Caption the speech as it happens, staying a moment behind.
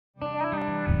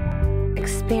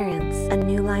Experience a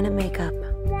new line of makeup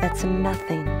that's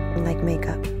nothing like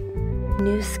makeup.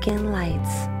 New Skin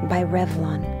Lights by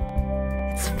Revlon.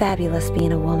 It's fabulous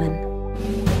being a woman.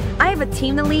 I have a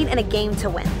team to lead and a game to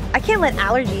win. I can't let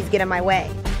allergies get in my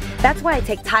way. That's why I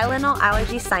take Tylenol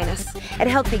Allergy Sinus. It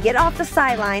helps me get off the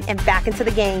sideline and back into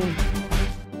the game.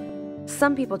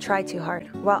 Some people try too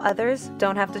hard, while others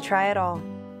don't have to try at all.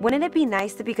 Wouldn't it be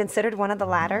nice to be considered one of the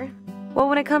latter? Well,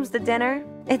 when it comes to dinner,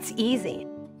 it's easy.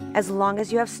 As long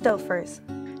as you have Stouffer's,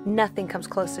 nothing comes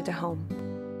closer to home.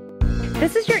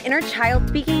 This is your inner child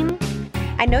speaking.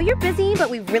 I know you're busy, but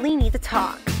we really need to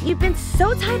talk. You've been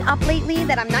so tied up lately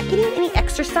that I'm not getting any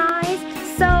exercise.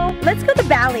 So let's go to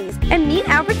Bally's and meet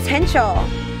our potential.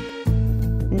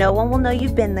 No one will know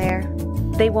you've been there.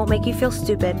 They won't make you feel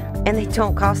stupid, and they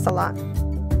don't cost a lot.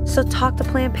 So talk to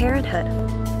Planned Parenthood,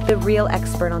 the real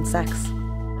expert on sex.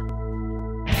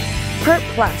 Pert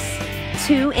Plus,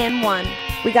 2-in-1.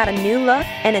 We got a new look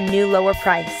and a new lower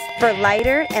price for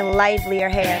lighter and livelier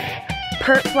hair.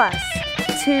 Pert Plus,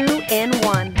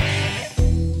 2-in-1.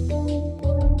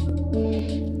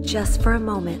 Just for a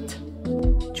moment,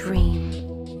 dream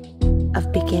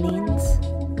of beginnings,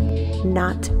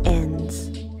 not ends.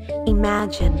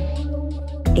 Imagine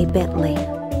a Bentley,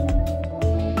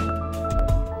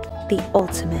 the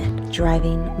ultimate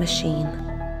driving machine.